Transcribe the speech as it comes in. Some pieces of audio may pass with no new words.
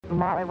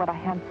Molly, what a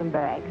handsome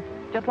bag.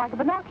 Just like a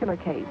binocular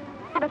case.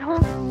 But at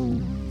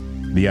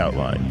home. The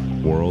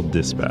Outline World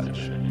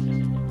Dispatch.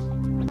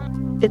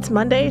 It's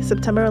Monday,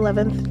 September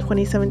 11th,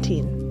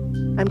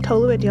 2017. I'm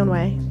Tolu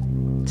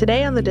Edionwe.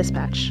 Today on The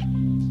Dispatch,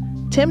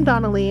 Tim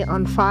Donnelly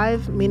on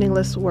 5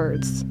 meaningless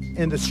words.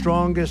 In the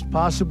strongest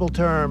possible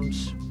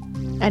terms.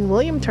 And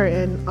William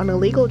Turton on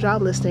illegal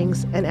job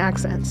listings and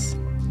accents.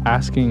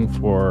 Asking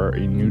for a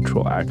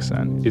neutral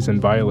accent is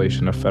in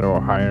violation of federal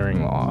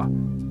hiring law.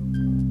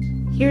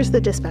 Here's The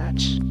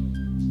Dispatch.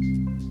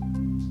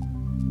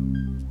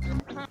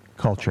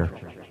 Culture.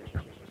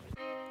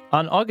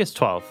 On August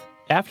 12th,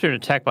 after an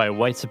attack by a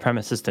white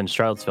supremacist in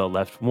Charlottesville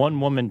left one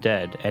woman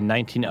dead and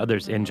 19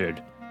 others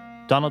injured,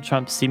 Donald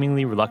Trump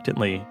seemingly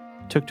reluctantly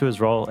took to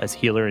his role as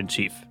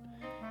healer-in-chief.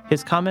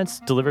 His comments,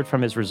 delivered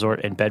from his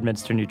resort in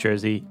Bedminster, New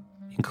Jersey,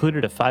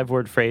 included a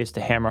 5-word phrase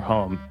to hammer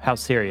home how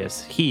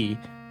serious he,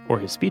 or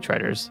his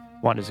speechwriters,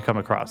 wanted to come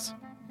across.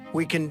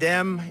 We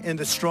condemn in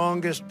the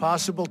strongest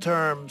possible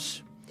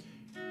terms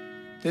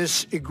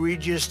this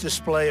egregious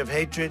display of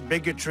hatred,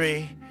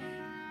 bigotry,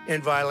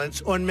 and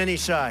violence on many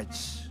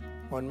sides.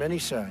 On many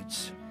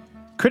sides.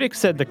 Critics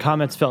said the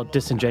comments felt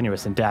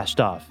disingenuous and dashed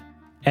off,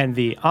 and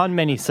the on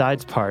many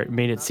sides part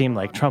made it seem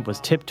like Trump was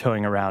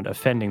tiptoeing around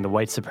offending the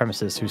white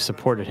supremacists who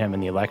supported him in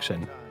the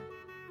election.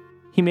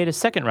 He made a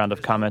second round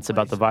of comments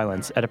about the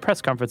violence at a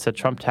press conference at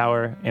Trump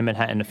Tower in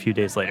Manhattan a few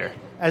days later.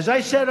 As I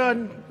said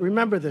on,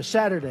 remember this,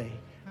 Saturday,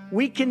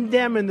 we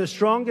condemn in the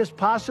strongest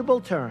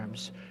possible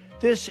terms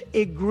this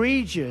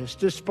egregious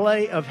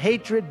display of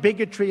hatred,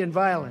 bigotry, and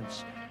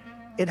violence.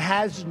 It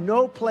has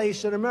no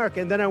place in America.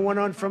 And then I went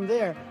on from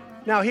there.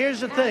 Now,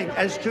 here's the thing.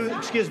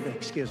 Excuse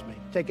me.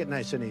 Take it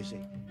nice and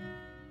easy.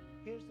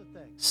 Here's the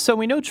thing. So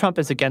we know Trump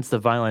is against the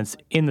violence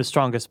in the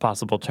strongest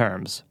possible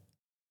terms.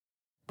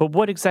 But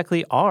what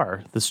exactly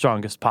are the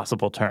strongest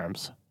possible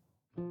terms?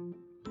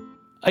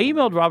 I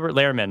emailed Robert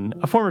Lehrman,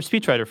 a former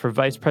speechwriter for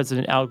Vice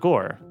President Al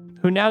Gore,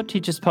 who now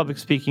teaches public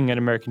speaking at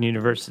American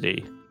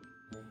University.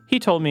 He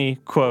told me,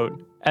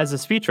 quote, "As a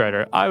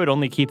speechwriter, I would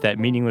only keep that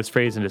meaningless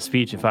phrase in a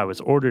speech if I was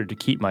ordered to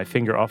keep my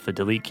finger off the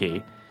delete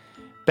key.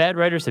 Bad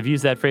writers have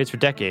used that phrase for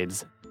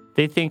decades.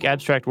 They think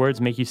abstract words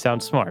make you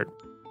sound smart.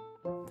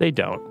 They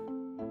don't."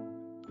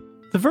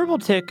 The verbal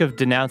tic of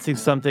denouncing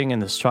something in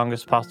the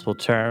strongest possible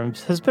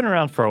terms has been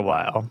around for a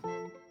while.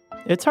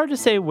 It's hard to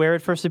say where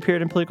it first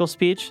appeared in political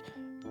speech,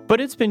 but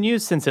it's been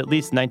used since at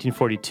least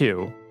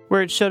 1942,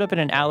 where it showed up in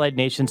an Allied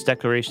Nations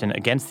declaration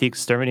against the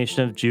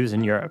extermination of Jews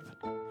in Europe.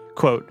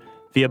 Quote,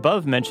 "The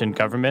above-mentioned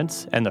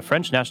governments and the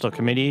French National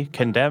Committee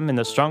condemn in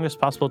the strongest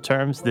possible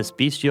terms this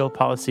bestial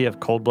policy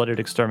of cold-blooded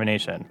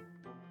extermination."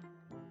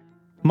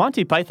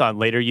 Monty Python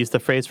later used the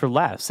phrase for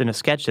laughs in a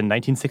sketch in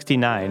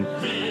 1969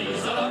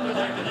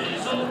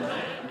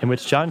 in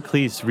which John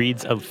Cleese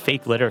reads a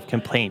fake letter of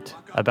complaint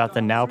about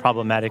the now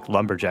problematic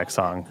Lumberjack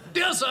song.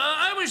 "Dear sir,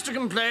 I wish to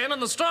complain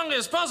in the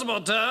strongest possible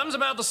terms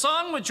about the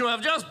song which you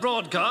have just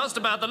broadcast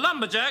about the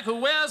lumberjack who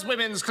wears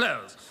women's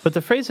clothes." But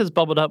the phrase has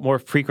bubbled up more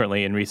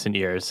frequently in recent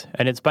years,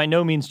 and it's by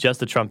no means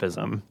just a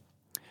Trumpism.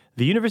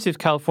 The University of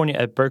California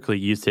at Berkeley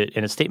used it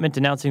in a statement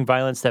denouncing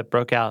violence that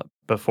broke out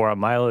before a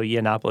Milo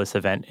Yiannopoulos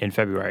event in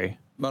February.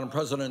 Madam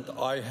President,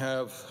 I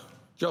have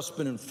just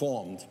been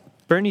informed.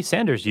 Bernie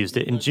Sanders used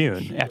it in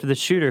June after the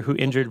shooter who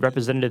injured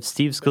Representative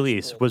Steve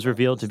Scalise was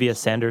revealed to be a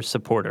Sanders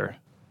supporter.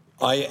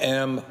 I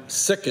am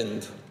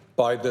sickened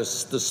by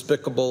this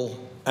despicable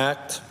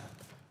act,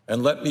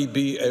 and let me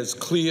be as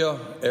clear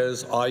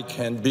as I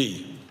can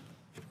be.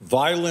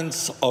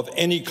 Violence of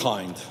any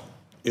kind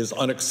is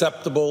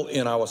unacceptable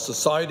in our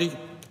society,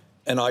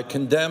 and I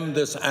condemn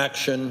this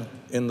action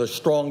in the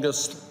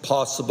strongest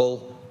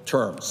possible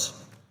terms.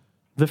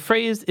 The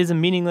phrase is a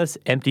meaningless,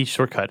 empty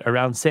shortcut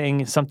around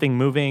saying something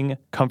moving,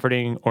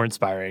 comforting, or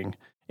inspiring.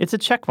 It's a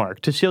checkmark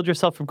to shield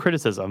yourself from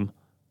criticism.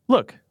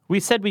 Look, we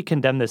said we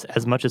condemn this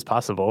as much as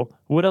possible.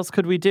 What else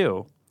could we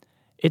do?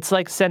 It's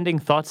like sending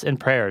thoughts and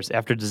prayers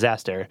after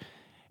disaster.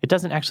 It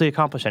doesn't actually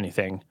accomplish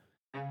anything.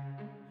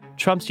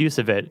 Trump's use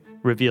of it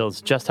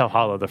reveals just how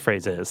hollow the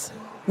phrase is.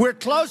 We're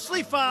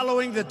closely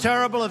following the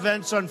terrible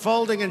events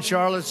unfolding in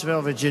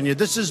Charlottesville, Virginia.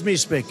 This is me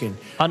speaking.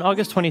 On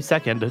August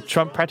 22nd,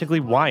 Trump practically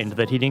whined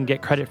that he didn't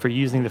get credit for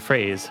using the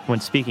phrase when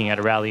speaking at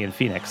a rally in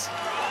Phoenix.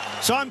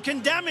 So I'm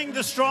condemning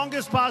the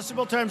strongest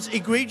possible terms,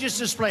 egregious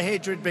display,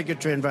 hatred,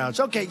 bigotry, and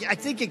violence. Okay, I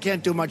think you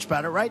can't do much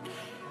better, right?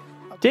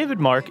 David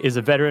Mark is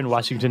a veteran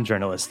Washington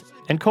journalist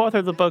and co-author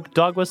of the book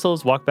Dog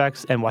Whistles,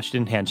 Walkbacks, and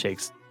Washington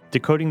Handshakes,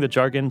 Decoding the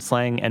Jargon,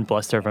 Slang, and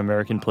Bluster of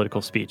American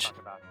Political Speech.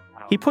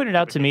 He pointed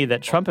out to me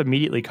that Trump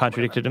immediately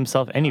contradicted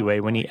himself anyway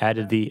when he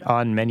added the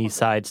on many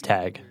sides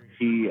tag.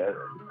 He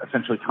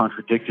essentially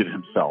contradicted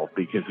himself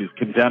because he's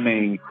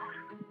condemning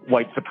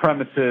white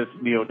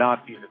supremacists,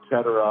 neo-Nazis,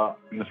 etc.,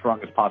 in the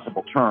strongest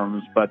possible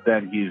terms, but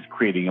then he's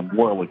creating a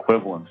moral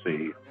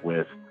equivalency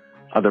with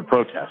other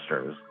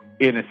protesters.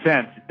 In a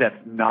sense, that's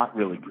not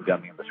really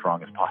condemning in the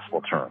strongest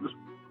possible terms.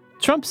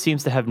 Trump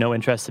seems to have no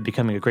interest in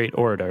becoming a great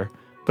orator,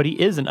 but he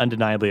is an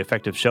undeniably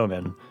effective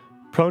showman,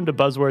 prone to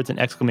buzzwords and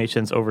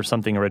exclamations over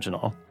something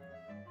original.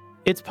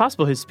 It's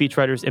possible his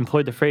speechwriters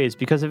employed the phrase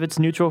because of its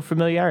neutral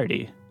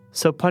familiarity,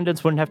 so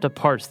pundits wouldn't have to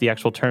parse the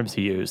actual terms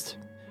he used.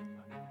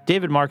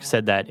 David Marks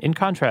said that, in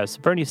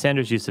contrast, Bernie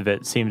Sanders' use of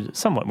it seemed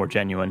somewhat more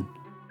genuine.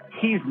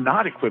 He's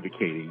not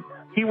equivocating.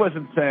 He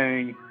wasn't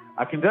saying,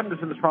 I condemn this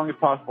in the strongest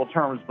possible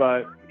terms,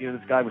 but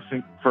this guy was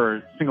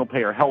for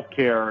single-payer health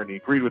care, and he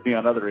agreed with me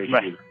on other issues.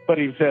 Right. But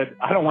he said,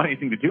 I don't want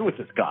anything to do with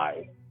this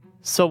guy.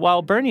 So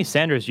while Bernie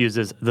Sanders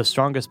uses the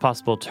strongest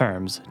possible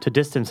terms to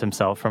distance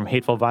himself from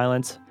hateful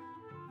violence,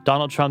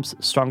 Donald Trump's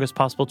strongest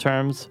possible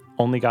terms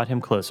only got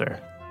him closer.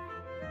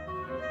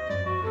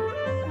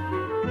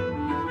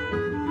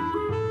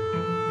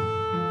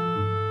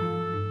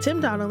 Tim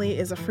Donnelly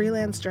is a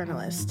freelance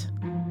journalist.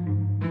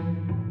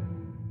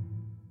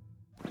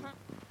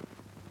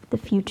 The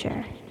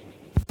future.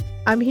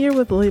 I'm here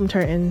with William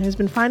Turton, who's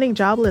been finding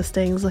job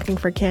listings looking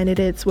for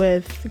candidates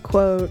with,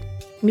 quote,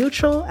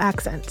 neutral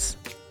accents.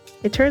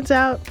 It turns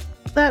out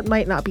that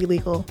might not be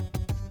legal.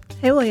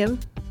 Hey, William.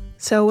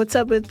 So what's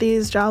up with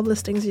these job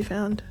listings you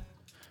found?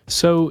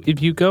 So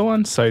if you go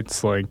on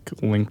sites like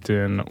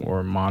LinkedIn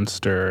or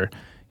Monster,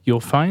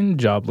 you'll find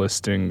job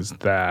listings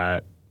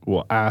that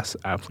will ask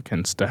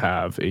applicants to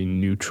have a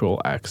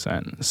neutral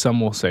accent.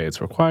 Some will say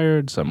it's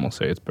required, some will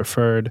say it's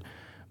preferred,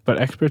 but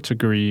experts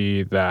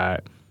agree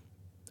that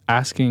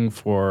asking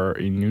for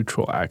a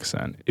neutral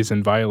accent is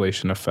in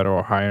violation of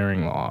federal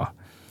hiring law.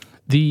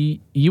 The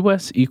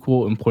U.S.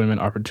 Equal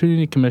Employment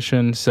Opportunity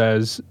Commission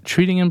says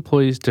treating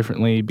employees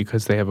differently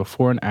because they have a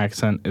foreign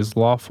accent is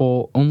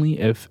lawful only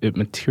if it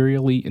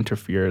materially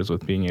interferes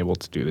with being able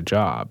to do the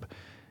job.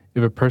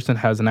 If a person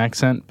has an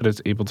accent but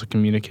is able to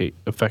communicate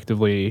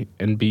effectively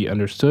and be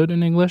understood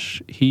in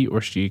English, he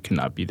or she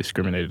cannot be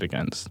discriminated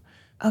against.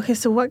 Okay,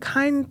 so what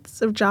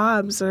kinds of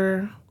jobs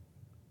are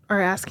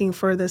asking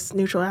for this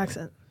neutral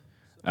accent?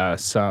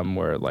 Some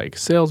were like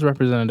sales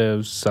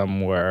representatives,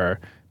 some were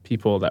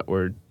people that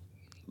were,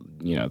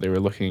 they were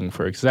looking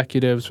for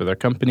executives for their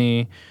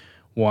company.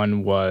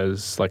 One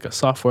was like a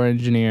software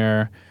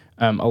engineer.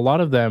 A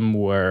lot of them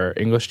were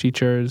English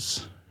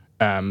teachers,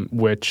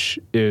 which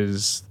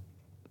is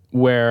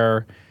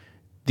where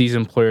these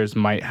employers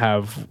might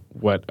have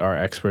what our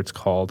experts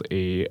called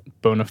a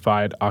bona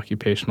fide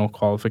occupational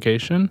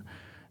qualification,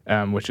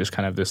 which is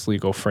kind of this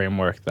legal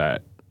framework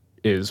that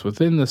is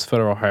within this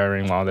federal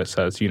hiring law that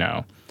says,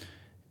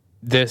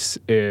 this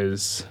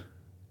is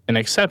an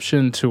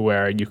exception to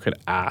where you could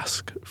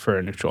ask for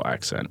a neutral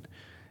accent.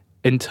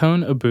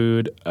 Intone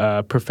Abood,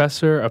 a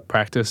professor of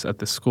practice at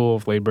the School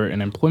of Labor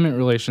and Employment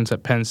Relations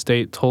at Penn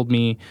State, told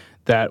me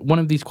that one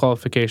of these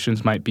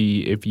qualifications might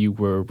be if you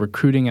were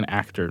recruiting an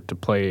actor to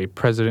play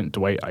President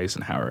Dwight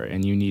Eisenhower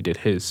and you needed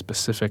his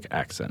specific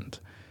accent.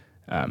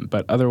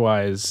 But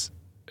otherwise,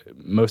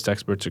 most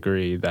experts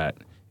agree that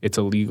it's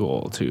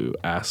illegal to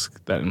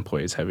ask that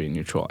employees have a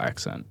neutral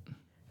accent.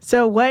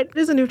 So what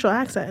is a neutral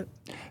accent?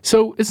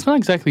 So it's not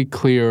exactly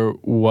clear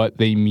what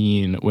they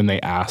mean when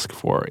they ask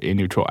for a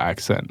neutral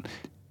accent.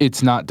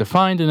 It's not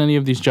defined in any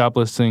of these job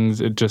listings.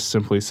 It just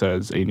simply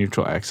says a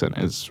neutral accent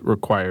is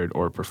required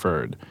or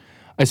preferred.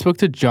 I spoke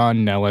to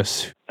John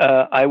Nellis.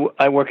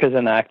 I work as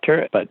an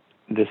actor, but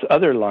this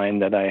other line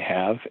that I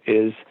have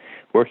is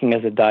working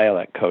as a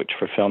dialect coach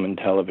for film and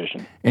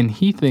television. And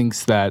he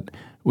thinks that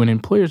when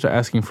employers are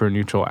asking for a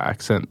neutral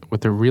accent,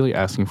 what they're really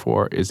asking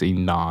for is a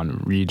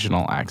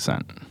non-regional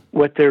accent.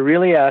 What they're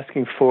really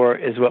asking for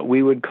is what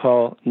we would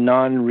call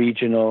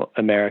non-regional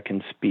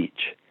American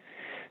speech.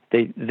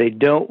 They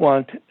don't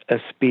want a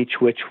speech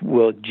which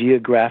will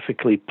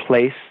geographically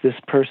place this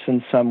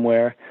person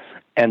somewhere,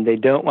 and they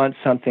don't want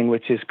something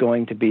which is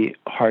going to be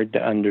hard to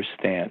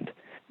understand.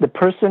 The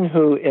person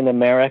who in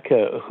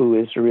America who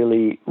is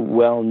really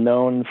well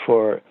known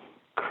for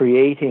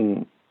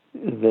creating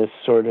this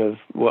sort of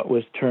what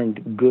was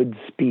termed good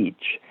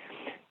speech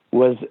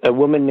was a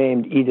woman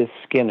named Edith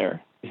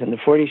Skinner. In the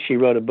 40s, she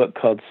wrote a book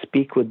called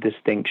Speak with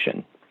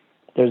Distinction.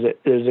 There's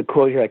a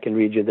quote here I can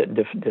read you that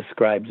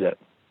describes it.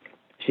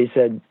 She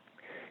said,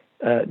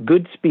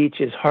 good speech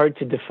is hard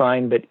to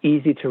define but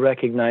easy to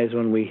recognize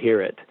when we hear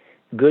it.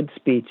 Good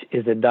speech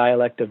is a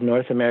dialect of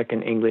North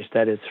American English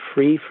that is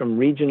free from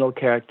regional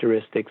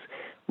characteristics,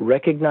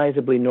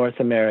 recognizably North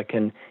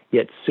American,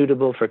 yet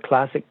suitable for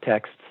classic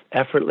texts,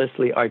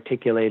 effortlessly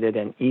articulated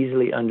and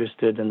easily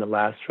understood in the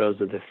last rows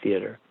of the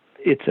theater.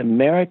 It's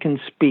American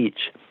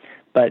speech,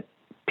 but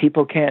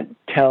people can't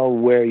tell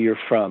where you're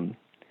from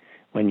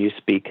when you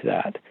speak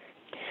that.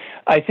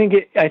 I think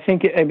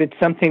it's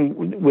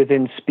something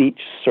within speech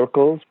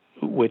circles,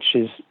 which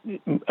is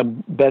a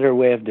better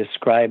way of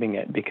describing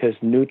it, because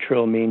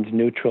neutral means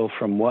neutral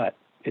from what?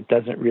 It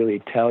doesn't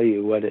really tell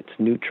you what it's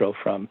neutral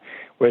from.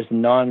 Whereas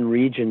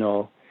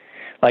non-regional,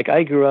 like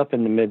I grew up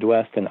in the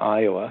Midwest in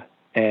Iowa,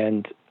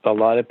 and a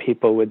lot of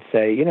people would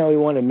say, we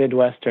want a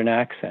Midwestern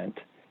accent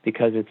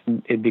because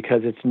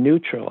it's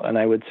neutral. And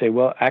I would say,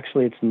 well,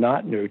 actually, it's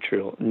not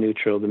neutral.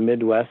 The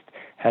Midwest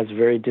has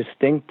very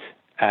distinct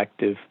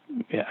active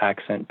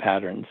accent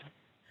patterns.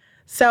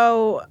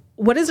 So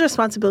what is the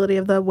responsibility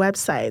of the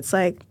websites?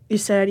 Like you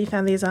said, you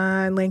found these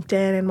on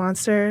LinkedIn and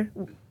Monster.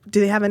 do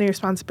they have any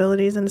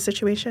responsibilities in the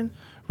situation?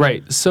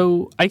 Right.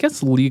 So I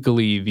guess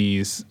legally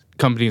these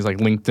companies like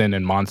LinkedIn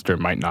and Monster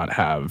might not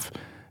have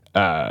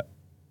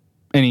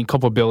any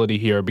culpability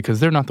here because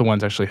they're not the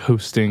ones actually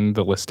hosting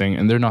the listing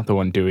and they're not the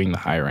one doing the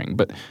hiring.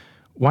 But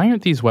why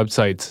aren't these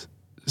websites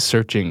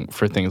searching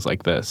for things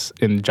like this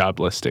in job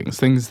listings,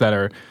 things that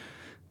are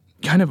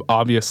kind of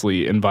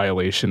obviously in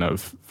violation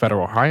of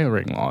federal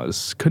hiring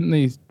laws? Couldn't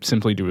they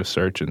simply do a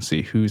search and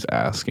see who's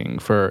asking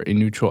for a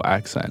neutral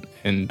accent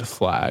and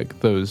flag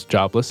those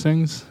job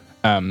listings?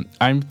 I'm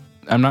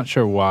not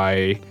sure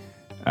why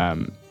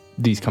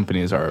these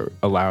companies are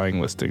allowing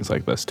listings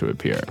like this to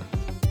appear.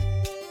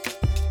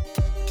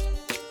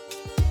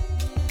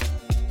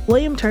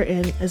 William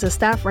Turton is a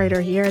staff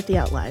writer here at The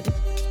Outline.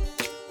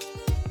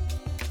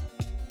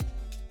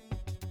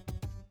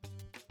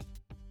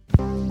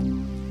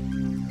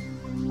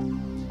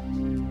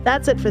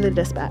 That's it for The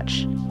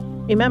Dispatch.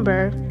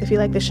 Remember, if you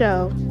like the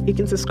show, you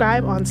can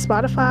subscribe on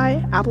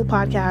Spotify, Apple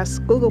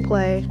Podcasts, Google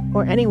Play,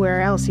 or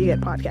anywhere else you get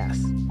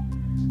podcasts.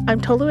 I'm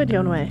Tolu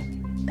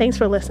Adionwe. Thanks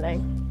for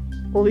listening.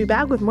 We'll be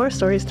back with more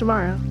stories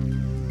tomorrow.